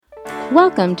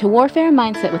Welcome to Warfare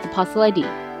Mindset with Apostle ID.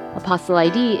 Apostle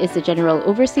ID is the General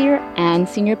Overseer and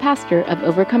Senior Pastor of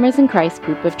Overcomers in Christ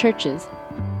group of churches.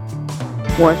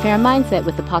 Warfare Mindset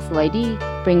with Apostle ID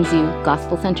brings you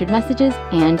gospel-centered messages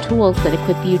and tools that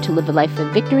equip you to live a life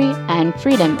of victory and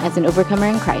freedom as an overcomer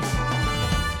in Christ.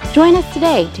 Join us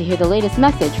today to hear the latest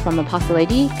message from Apostle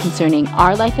ID concerning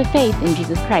our life of faith in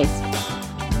Jesus Christ.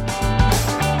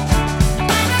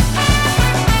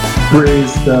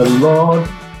 Praise the Lord.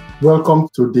 Welcome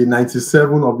to day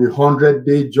 97 of the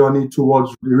 100-day journey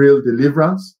towards real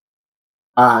deliverance.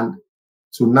 And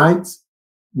tonight,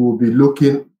 we'll be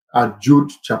looking at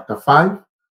Jude chapter 5.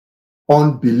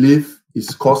 Unbelief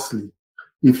is costly.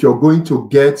 If you're going to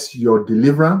get your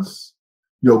deliverance,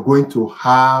 you're going to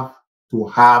have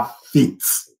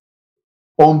faith.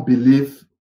 Unbelief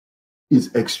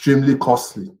is extremely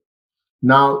costly.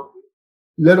 Now,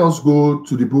 let us go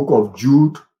to the book of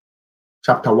Jude,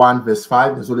 chapter 1, verse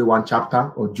 5. There's only one chapter,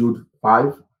 or Jude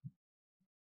 5.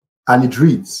 And it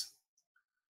reads,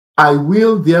 I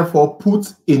will therefore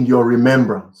put in your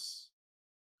remembrance,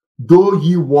 though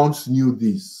ye once knew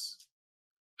this,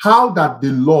 how that the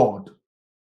Lord,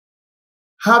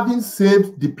 having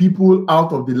saved the people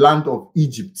out of the land of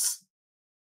Egypt,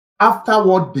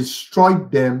 afterward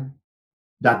destroyed them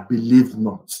that believed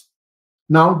not.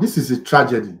 Now, this is a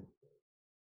tragedy.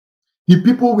 The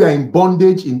people were in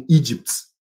bondage in Egypt.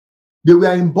 They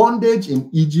were in bondage in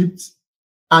Egypt,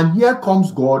 and here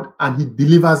comes God and he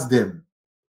delivers them.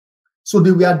 So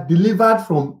they were delivered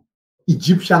from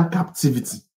Egyptian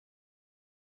captivity.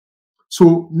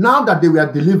 So now that they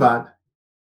were delivered,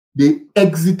 they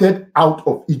exited out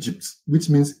of Egypt, which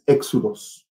means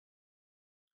Exodus.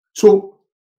 So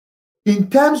in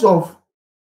terms of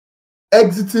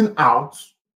exiting out,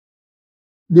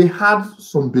 they had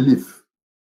some belief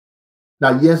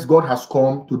that yes, God has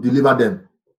come to deliver them.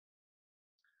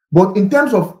 But in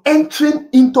terms of entering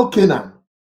into Canaan,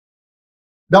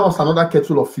 that was another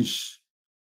kettle of fish.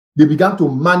 They began to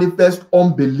manifest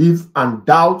unbelief and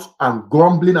doubt and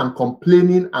grumbling and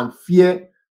complaining and fear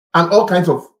and all kinds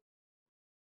of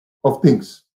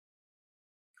things.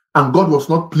 And God was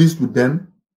not pleased with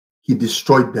them. He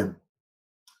destroyed them.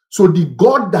 So the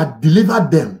God that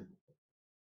delivered them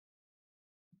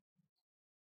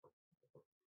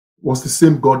was the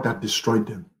same God that destroyed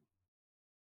them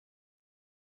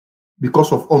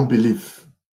because of unbelief.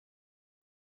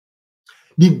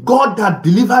 The God that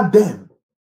delivered them,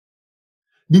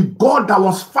 the God that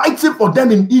was fighting for them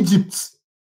in Egypt,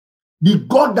 the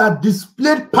God that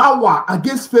displayed power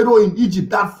against Pharaoh in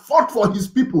Egypt, that fought for his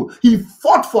people, he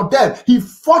fought for them. He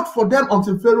fought for them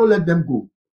until Pharaoh let them go.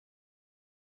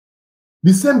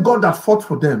 The same God that fought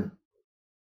for them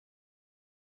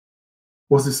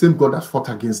was the same God that fought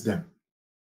against them.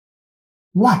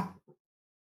 Why?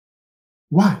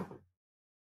 Why?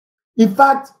 In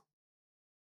fact,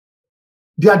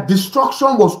 their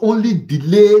destruction was only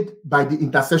delayed by the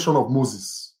intercession of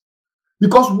Moses.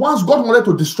 Because once God wanted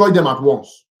to destroy them at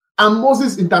once, and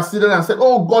Moses interceded and said,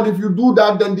 oh God, if you do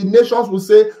that, then the nations will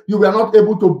say you were not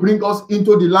able to bring us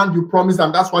into the land you promised,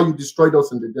 and that's why you destroyed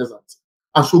us in the desert.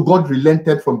 And so God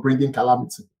relented from bringing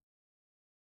calamity.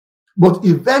 But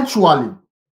eventually,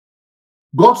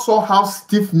 God saw how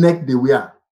stiff-necked they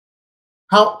were,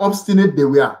 how obstinate they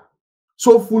were,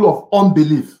 so full of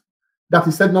unbelief that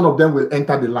he said none of them will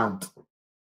enter the land.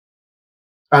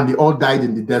 And they all died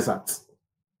in the desert.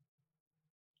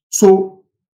 So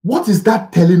what is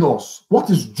that telling us? What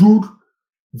is Jude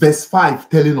verse 5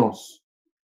 telling us?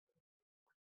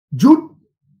 Jude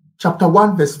chapter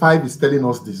 1 verse 5 is telling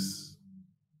us this,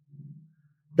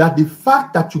 that the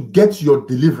fact that you get your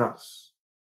deliverance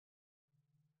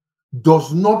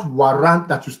does not warrant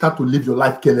that you start to live your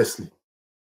life carelessly.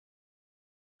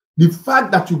 The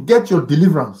fact that you get your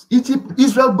deliverance,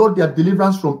 Israel got their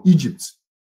deliverance from Egypt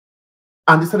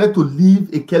and decided to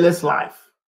live a careless life.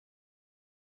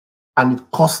 And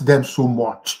it cost them so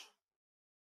much.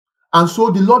 And so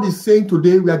the Lord is saying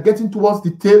today, we are getting towards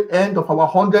the tail end of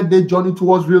our 100-day journey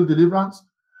towards real deliverance.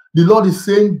 The Lord is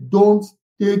saying, don't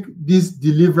take this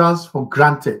deliverance for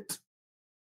granted.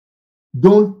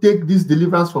 Don't take this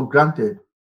deliverance for granted.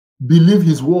 Believe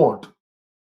his word.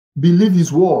 Believe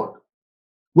his word.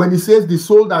 When he says the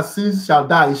soul that sins shall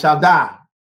die, he shall die.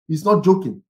 He's not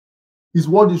joking. His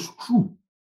word is true.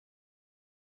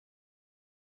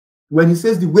 When he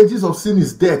says the wages of sin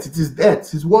is death, it is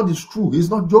death. His word is true. He's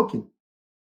not joking.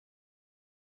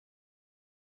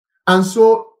 And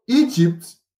so Israel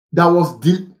that was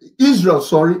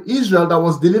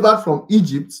delivered from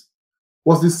Egypt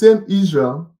was the same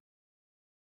Israel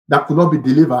that could not be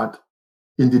delivered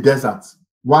in the desert.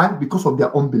 Why? Because of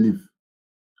their unbelief.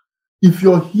 If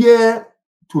you're here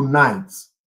tonight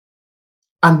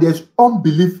and there's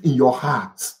unbelief in your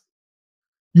heart,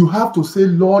 you have to say,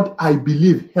 Lord, I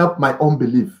believe, help my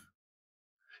unbelief.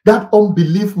 That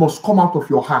unbelief must come out of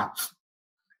your heart.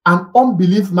 And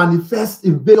unbelief manifests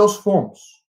in various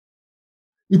forms.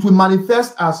 It will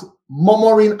manifest as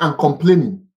murmuring and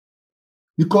complaining.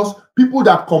 Because people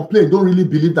that complain don't really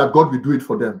believe that God will do it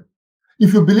for them.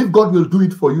 If you believe God will do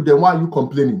it for you, then why are you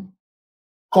complaining?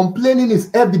 Complaining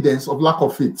is evidence of lack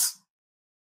of faith.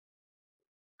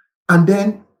 And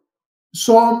then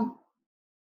some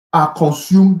are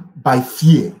consumed by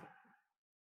fear,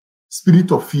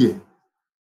 spirit of fear.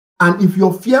 And if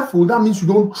you're fearful, that means you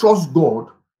don't trust God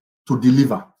to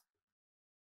deliver.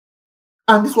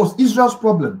 And this was Israel's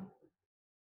problem.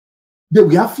 They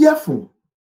were fearful.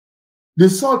 They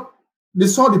saw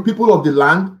the people of the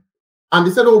land, and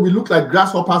they said, oh, we look like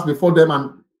grasshoppers before them,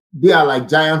 and they are like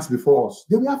giants before us.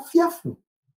 They were fearful.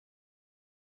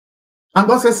 And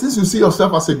God says, since you see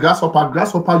yourself as a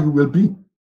grasshopper you will be.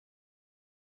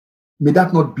 May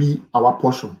that not be our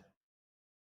portion.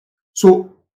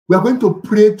 So we are going to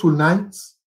pray tonight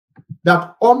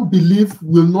that unbelief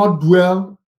will not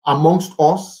dwell amongst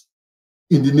us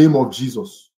in the name of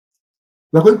Jesus.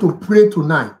 We are going to pray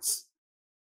tonight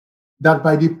that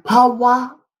by the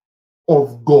power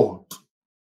of God,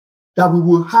 that we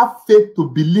will have faith to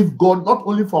believe God not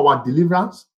only for our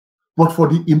deliverance, but for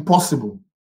the impossible.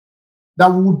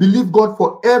 That we will believe God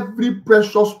for every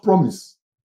precious promise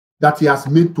that He has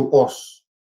made to us.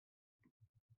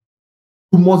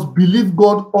 We must believe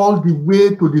God all the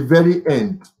way to the very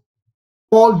end.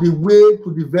 All the way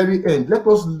to the very end. Let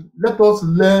us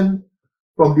learn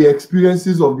from the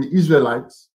experiences of the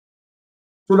Israelites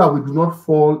so that we do not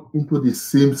fall into the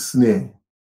same snare.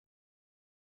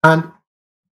 And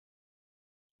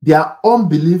their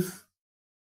unbelief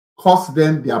cost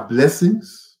them their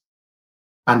blessings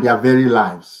and their very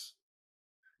lives.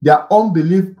 Their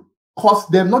unbelief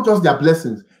cost them not just their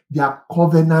blessings, their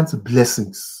covenant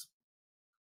blessings.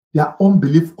 Their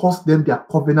unbelief cost them their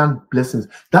covenant blessings.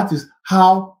 That is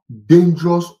how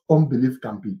dangerous unbelief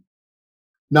can be.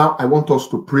 Now, I want us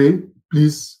to pray.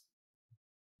 Please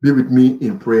be with me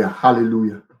in prayer.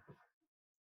 Hallelujah.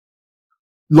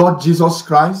 Lord Jesus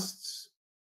Christ,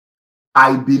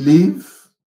 I believe,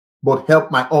 but help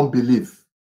my unbelief.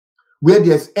 Where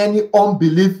there's any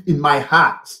unbelief in my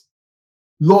heart,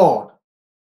 Lord,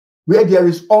 where there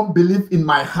is unbelief in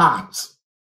my heart,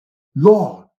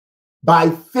 Lord, by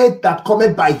faith that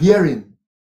cometh by hearing,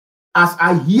 as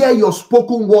I hear your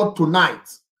spoken word tonight,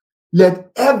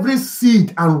 let every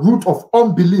seed and root of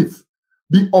unbelief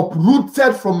be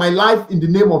uprooted from my life in the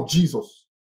name of Jesus.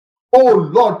 Oh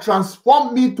Lord,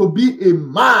 transform me to be a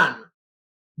man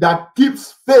that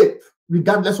keeps faith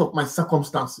regardless of my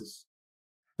circumstances.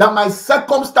 That my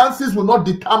circumstances will not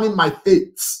determine my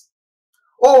faith.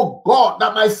 Oh God,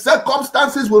 that my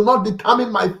circumstances will not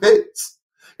determine my faith.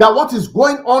 That what is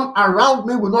going on around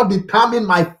me will not determine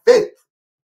my faith.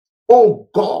 Oh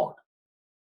God,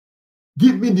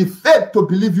 give me the faith to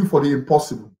believe you for the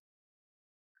impossible.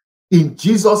 In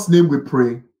Jesus' name we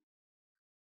pray.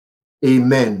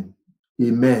 Amen.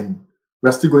 Amen.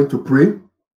 We're still going to pray.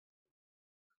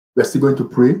 We're still going to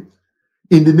pray.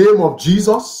 In the name of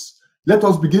Jesus, let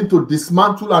us begin to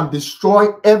dismantle and destroy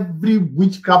every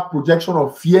witchcraft projection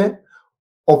of fear,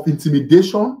 of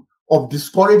intimidation, of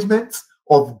discouragement,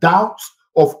 of doubt,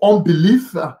 of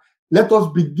unbelief. Let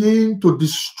us begin to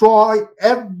destroy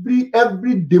every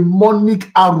demonic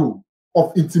arrow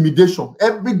of intimidation,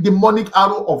 every demonic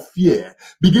arrow of fear.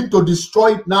 Begin to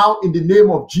destroy it now in the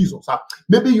name of Jesus.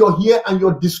 Maybe you're here and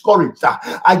you're discouraged.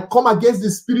 I come against the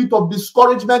spirit of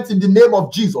discouragement in the name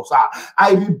of Jesus.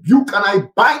 I rebuke and I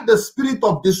bind the spirit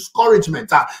of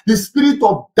discouragement, the spirit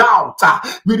of doubt.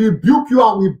 We rebuke you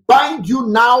and we bind you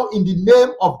now in the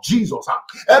name of Jesus.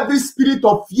 Every spirit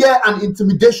of fear and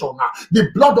intimidation, the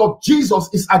blood of Jesus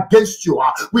is against you.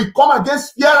 We come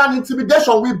against fear and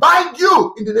intimidation. We bind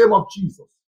you in the name of Jesus.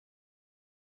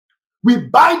 We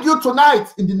bind you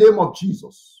tonight in the name of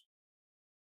Jesus.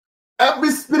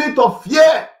 Every spirit of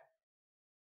fear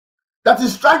that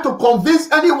is trying to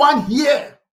convince anyone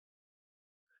here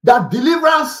that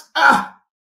deliverance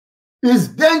is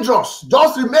dangerous,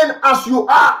 just remain as you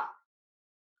are.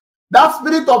 That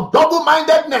spirit of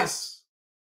double-mindedness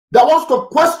that wants to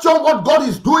question what God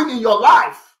is doing in your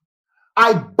life,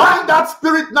 I bind that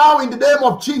spirit now in the name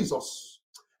of Jesus.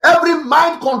 Every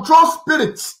mind control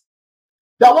spirit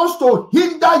that wants to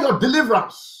hinder your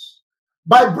deliverance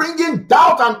by bringing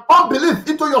doubt and unbelief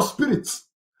into your spirit,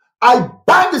 I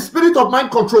bind the spirit of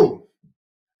mind control.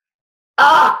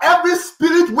 Every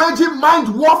spirit waging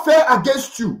mind warfare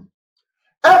against you,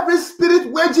 Every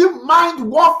spirit waging mind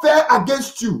warfare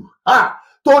against you,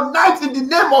 tonight in the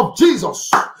name of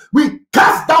Jesus, we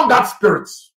cast down that spirit.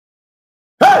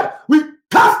 Hey, we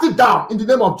cast it down in the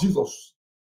name of Jesus.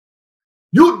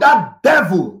 You, that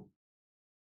devil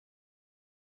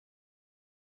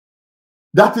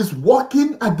that is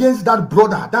working against that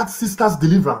brother, that sister's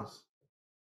deliverance,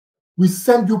 we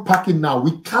send you packing now.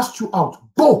 We cast you out.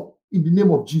 Go in the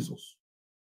name of Jesus.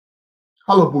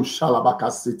 Halabu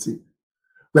Shalabaka City.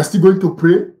 We're still going to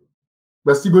pray.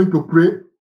 We're still going to pray.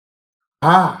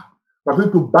 We're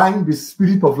going to bind the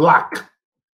spirit of lack.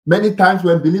 Many times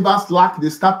when believers lack, they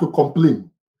start to complain.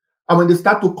 And when they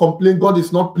start to complain, God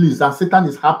is not pleased. And Satan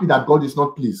is happy that God is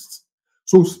not pleased.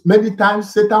 So many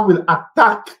times Satan will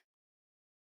attack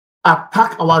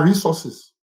our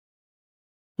resources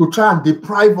to try and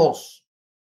deprive us.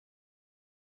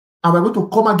 And we're going to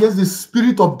come against the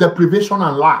spirit of deprivation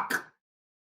and lack,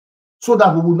 so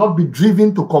that we will not be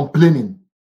driven to complaining.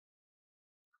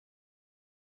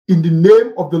 In the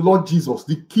name of the Lord Jesus,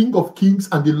 the King of Kings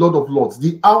and the Lord of Lords,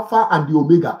 the Alpha and the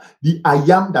Omega, the I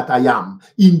am that I am,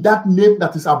 in that name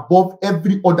that is above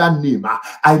every other name,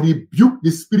 I rebuke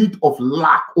the spirit of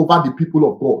lack over the people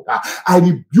of God. I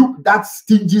rebuke that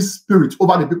stingy spirit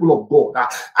over the people of God.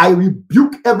 I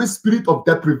rebuke every spirit of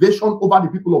deprivation over the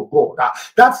people of God.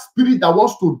 That spirit that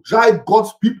wants to drive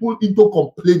God's people into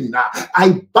complaining.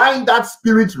 I bind that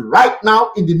spirit right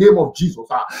now in the name of Jesus.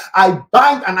 I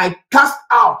bind and I cast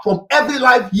out from every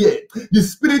life here the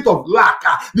spirit of lack,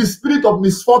 the spirit of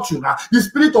misfortune, the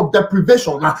spirit of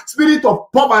deprivation, spirit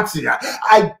of poverty.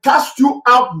 I cast you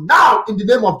out now in the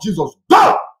name of Jesus.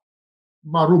 Go!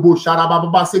 Marubo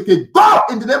Sharababa Seke, go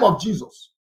in the name of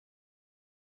Jesus.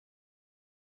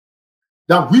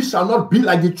 That we shall not be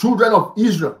like the children of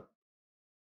Israel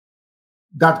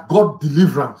that got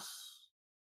deliverance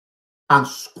and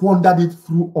squandered it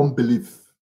through unbelief.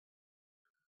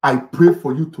 I pray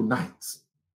for you tonight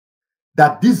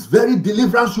that this very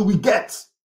deliverance you will get,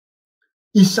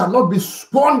 it shall not be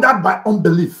squandered by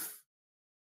unbelief.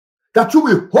 That you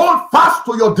will hold fast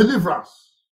to your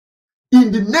deliverance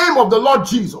in the name of the Lord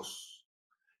Jesus.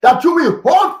 That you will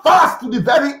hold fast to the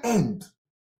very end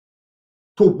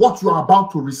to what you are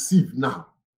about to receive now.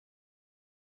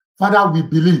 Father, we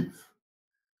believe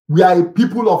we are a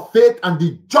people of faith, and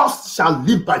the just shall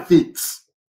live by faith.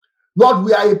 Lord,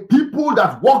 we are a people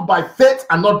that walk by faith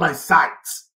and not by sight.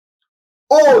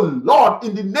 Oh Lord,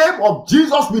 in the name of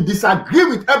Jesus, we disagree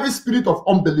with every spirit of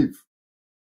unbelief.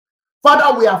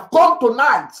 Father, we have come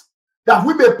tonight that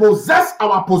we may possess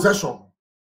our possession.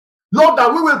 Lord,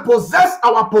 that we will possess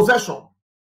our possession.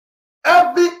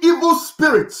 Every evil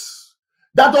spirit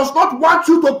that does not want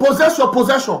you to possess your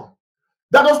possession,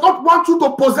 that does not want you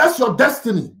to possess your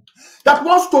destiny, that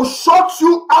wants to shut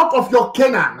you out of your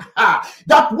Canaan,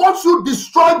 that wants you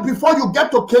destroyed before you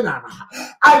get to Canaan,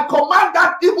 I command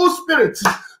that evil spirit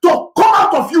to come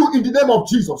out of you in the name of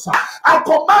Jesus. I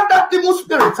command that evil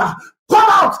spirit, come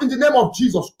out in the name of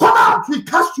Jesus. Come out, we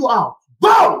cast you out.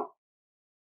 Go!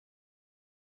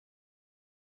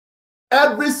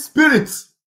 Every spirit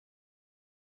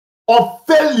of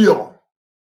failure,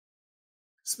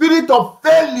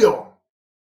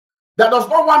 that does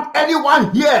not want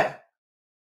anyone here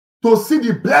to see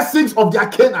the blessings of their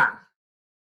Canaan,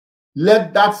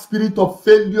 let that spirit of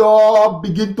failure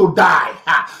begin to die.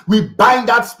 We bind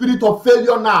that spirit of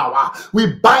failure now.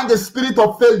 We bind the spirit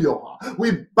of failure.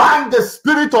 We bind the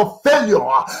spirit of failure.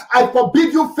 I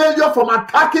forbid you, failure, from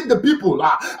attacking the people.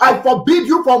 I forbid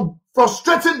you from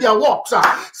frustrating their works.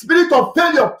 Spirit of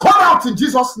failure, come out in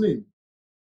Jesus' name.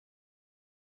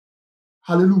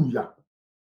 Hallelujah.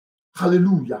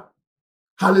 Hallelujah.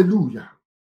 Hallelujah.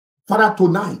 Father,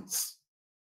 tonight,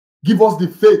 give us the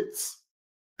faith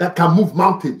that can move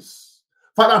mountains.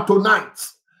 Father, tonight,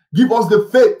 give us the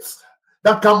faith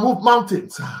that can move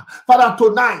mountains. Father,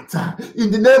 tonight,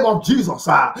 in the name of Jesus,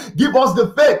 give us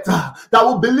the faith that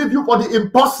will believe you for the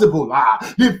impossible.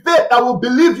 The faith that will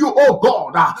believe you, oh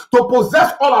God, to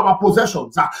possess all our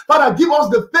possessions. Father, give us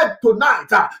the faith tonight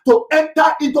to enter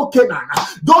into Canaan.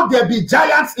 Though there be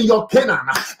giants in your Canaan,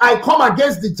 I come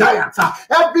against the giants.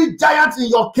 Every giant in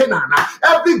your Canaan,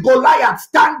 every Goliath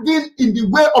standing in the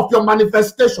way of your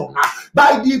manifestation,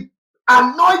 by the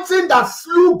anointing that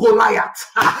slew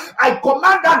Goliath, I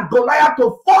command that Goliath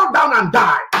to fall down and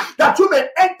die, that you may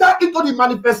enter into the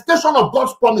manifestation of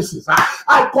God's promises.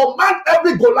 I command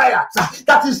every Goliath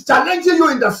that is challenging you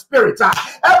in the spirit,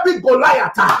 every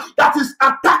Goliath that is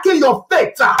attacking your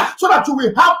faith, so that you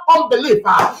will have unbelief,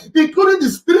 including the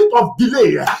spirit of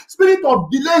delay. Spirit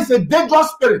of delay is a dangerous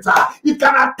spirit. It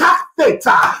can attack faith,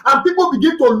 and people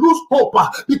begin to lose hope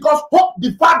because hope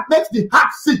deferred makes the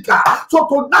heart sick. So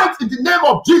tonight, in the name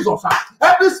of Jesus,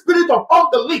 every spirit of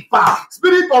unbelief,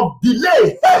 spirit of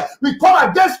delay, we come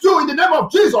against you in the name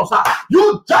of Jesus.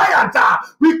 You giant,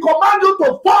 we command you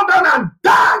to fall down and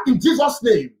die in Jesus'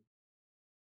 name.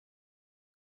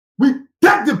 We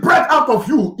take the breath out of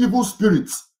you, evil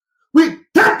spirits. We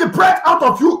take the breath out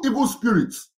of you, evil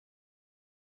spirits.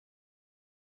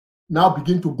 Now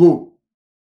begin to go.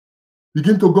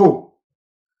 Begin to go.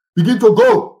 Begin to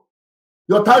go.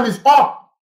 Your time is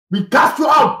up. We cast you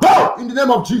out. Go in the name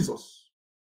of Jesus.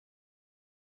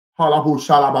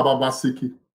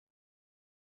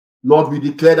 Lord, we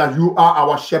declare that you are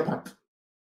our shepherd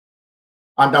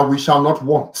and that we shall not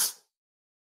want.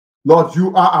 Lord,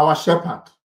 you are our shepherd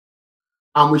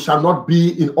and we shall not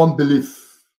be in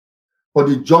unbelief, for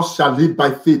the just shall live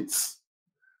by faith.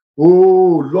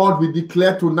 Oh, Lord, we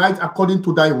declare tonight, according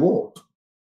to thy word,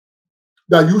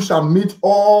 that you shall meet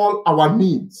all our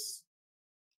needs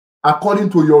according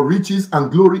to your riches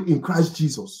and glory in Christ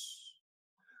Jesus.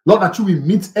 Lord, that you will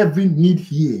meet every need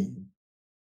here.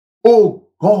 Oh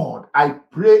God, I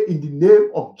pray in the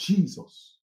name of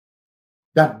Jesus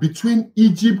that between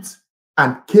Egypt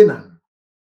and Canaan,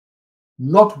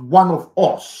 not one of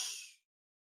us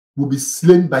will be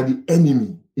slain by the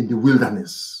enemy in the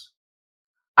wilderness.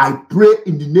 I pray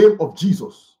in the name of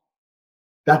Jesus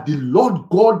that the Lord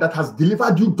God that has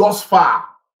delivered you thus far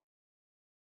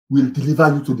will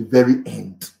deliver you to the very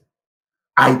end.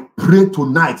 I pray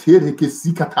tonight that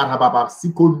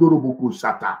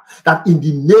in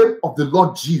the name of the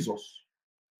Lord Jesus,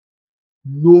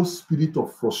 no spirit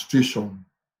of frustration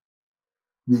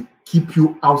will keep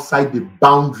you outside the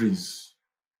boundaries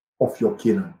of your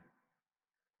Canaan.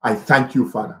 I thank you,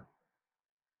 Father.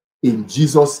 In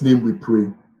Jesus' name we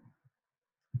pray.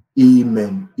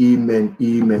 Amen, amen,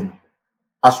 amen.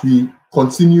 As we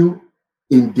continue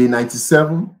in day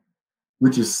 97,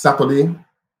 which is Saturday,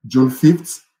 June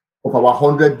 5th, of our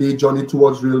 100-day journey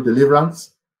towards real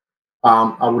deliverance,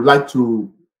 I would like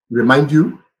to remind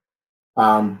you,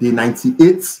 day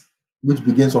 98, which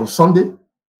begins on Sunday,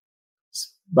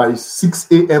 by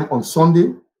 6 a.m. on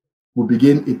Sunday, we'll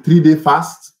begin a 3-day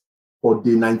fast for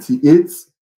day 98,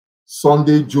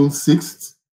 Sunday, June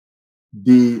 6th,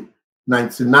 day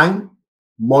 99,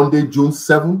 Monday, June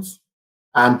 7th,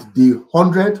 and day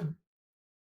 100,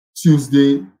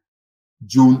 Tuesday,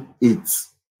 June 8th.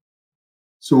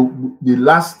 So the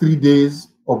last 3 days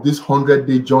of this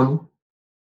 100-day journey,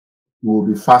 we will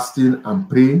be fasting and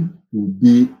praying. We will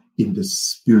be in the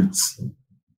Spirit.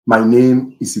 My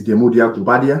name is Idemudia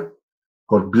Gubadia.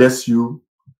 God bless you.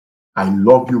 I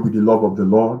love you with the love of the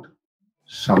Lord.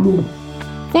 Shalom.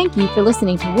 Thank you for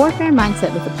listening to Warfare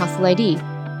Mindset with Apostle ID.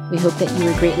 We hope that you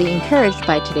were greatly encouraged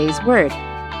by today's word.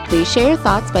 Please share your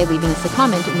thoughts by leaving us a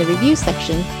comment in the review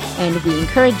section, and we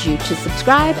encourage you to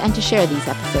subscribe and to share these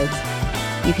episodes.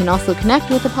 You can also connect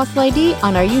with Apostle ID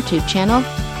on our YouTube channel,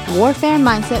 Warfare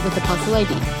Mindset with Apostle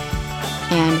ID.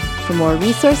 And for more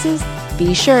resources,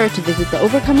 be sure to visit the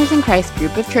Overcomers in Christ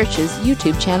group of churches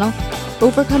YouTube channel,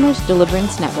 Overcomers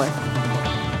Deliverance Network.